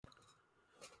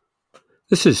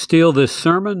This is Steal This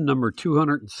Sermon, number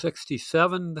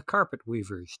 267, The Carpet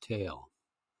Weaver's Tale.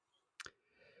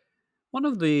 One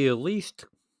of the least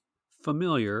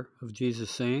familiar of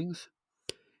Jesus' sayings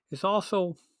is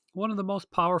also one of the most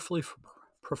powerfully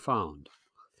profound.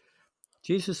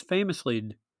 Jesus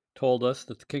famously told us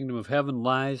that the kingdom of heaven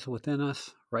lies within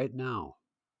us right now.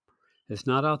 It's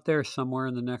not out there somewhere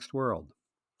in the next world.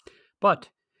 But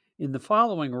in the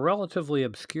following relatively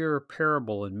obscure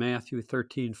parable in Matthew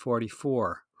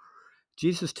 13:44,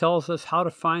 Jesus tells us how to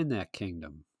find that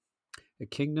kingdom, a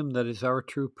kingdom that is our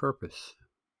true purpose.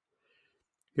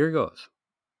 Here goes.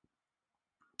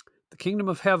 The kingdom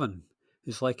of heaven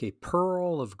is like a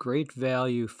pearl of great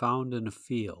value found in a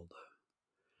field.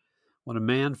 When a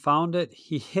man found it,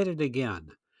 he hid it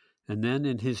again, and then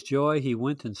in his joy he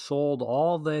went and sold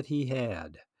all that he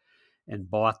had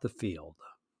and bought the field.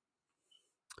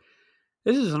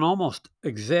 This is an almost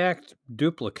exact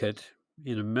duplicate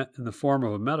in the form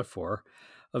of a metaphor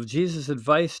of Jesus'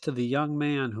 advice to the young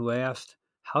man who asked,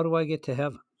 "How do I get to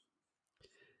heaven?"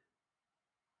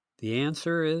 The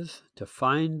answer is to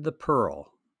find the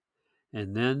pearl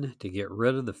and then to get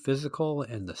rid of the physical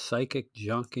and the psychic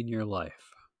junk in your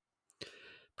life.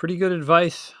 Pretty good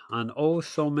advice on oh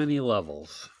so many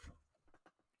levels.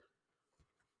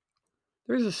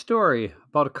 There's a story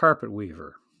about a carpet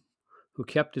weaver who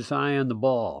kept his eye on the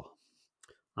ball,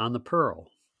 on the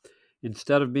pearl,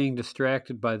 instead of being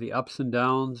distracted by the ups and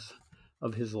downs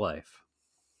of his life.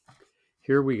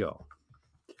 Here we go.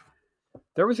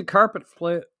 There was a carpet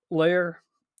weaver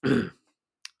in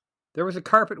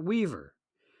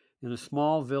a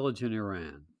small village in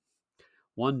Iran.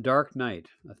 One dark night,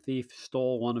 a thief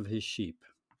stole one of his sheep.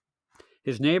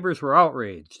 His neighbors were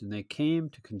outraged, and they came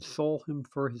to console him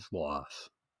for his loss.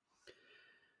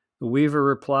 The weaver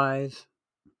replies,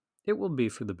 "It will be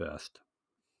for the best."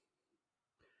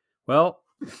 Well,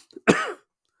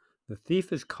 the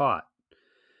thief is caught,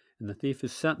 and the thief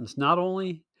is sentenced not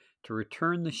only to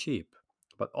return the sheep,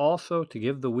 but also to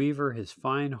give the weaver his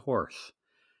fine horse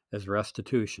as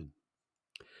restitution.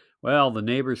 Well, the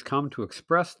neighbors come to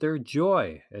express their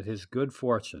joy at his good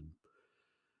fortune.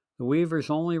 The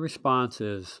weaver's only response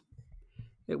is,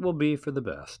 "It will be for the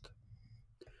best."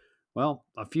 Well,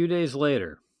 a few days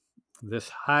later, this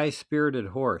high-spirited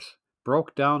horse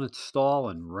broke down its stall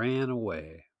and ran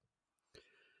away.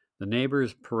 The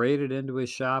neighbors paraded into his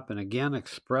shop and again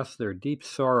expressed their deep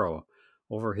sorrow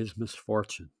over his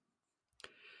misfortune.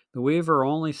 The weaver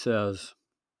only says,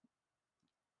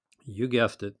 "You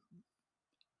guessed it,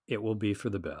 it will be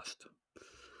for the best."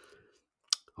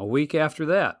 A week after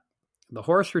that, the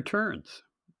horse returns,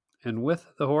 and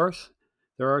with the horse,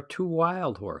 there are two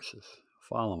wild horses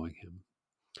following him.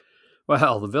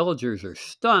 Well, the villagers are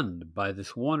stunned by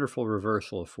this wonderful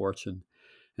reversal of fortune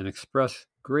and express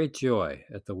great joy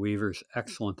at the weaver's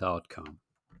excellent outcome.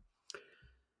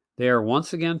 They are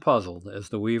once again puzzled as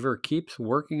the weaver keeps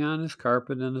working on his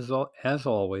carpet and, as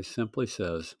always, simply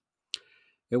says,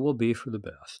 "It will be for the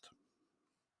best."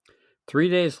 3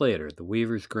 days later, the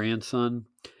weaver's grandson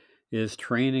is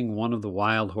training one of the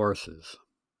wild horses.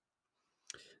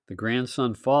 The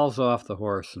grandson falls off the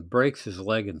horse and breaks his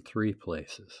leg in 3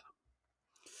 places.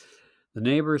 The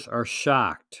neighbors are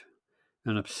shocked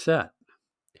and upset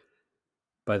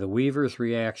by the weaver's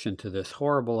reaction to this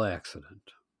horrible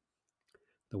accident.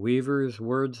 The weaver's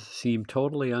words seem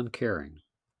totally uncaring.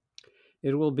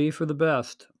 It will be for the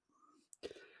best.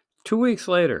 2 weeks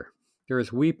later, there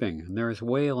is weeping and there is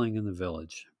wailing in the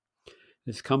village.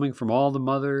 It's coming from all the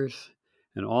mothers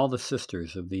and all the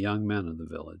sisters of the young men of the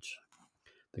village.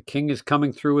 The king is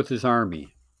coming through with his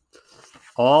army.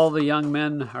 All the young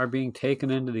men are being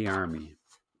taken into the army.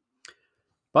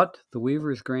 But the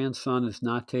weaver's grandson is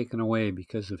not taken away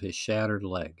because of his shattered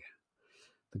leg.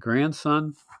 The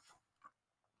grandson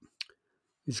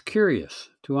is curious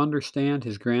to understand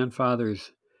his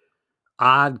grandfather's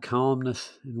odd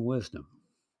calmness and wisdom.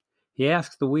 He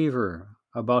asks the weaver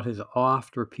about his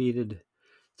oft-repeated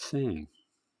saying.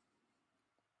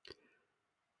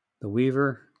 The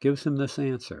weaver gives him this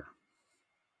answer.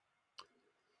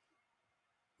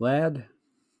 "Lad,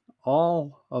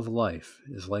 all of life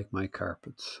is like my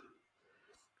carpets.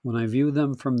 When I view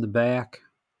them from the back,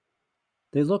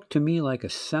 they look to me like a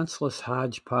senseless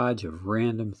hodgepodge of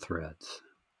random threads.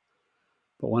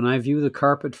 But when I view the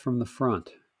carpet from the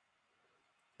front,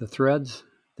 the threads,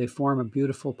 they form a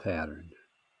beautiful pattern.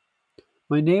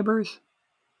 My neighbors,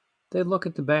 they look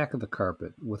at the back of the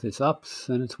carpet with its ups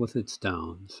and with its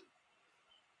downs.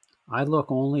 I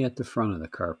look only at the front of the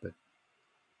carpet.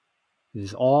 It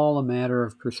is all a matter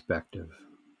of perspective.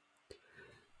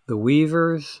 The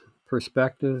weaver's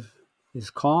perspective is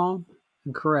calm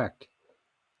and correct,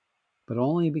 but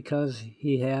only because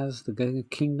he has the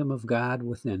kingdom of God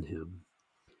within him.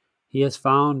 He has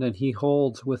found and he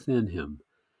holds within him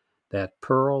that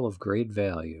pearl of great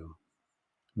value.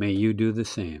 May you do the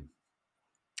same.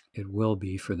 It will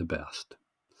be for the best.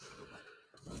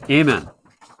 Amen.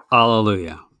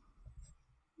 Hallelujah.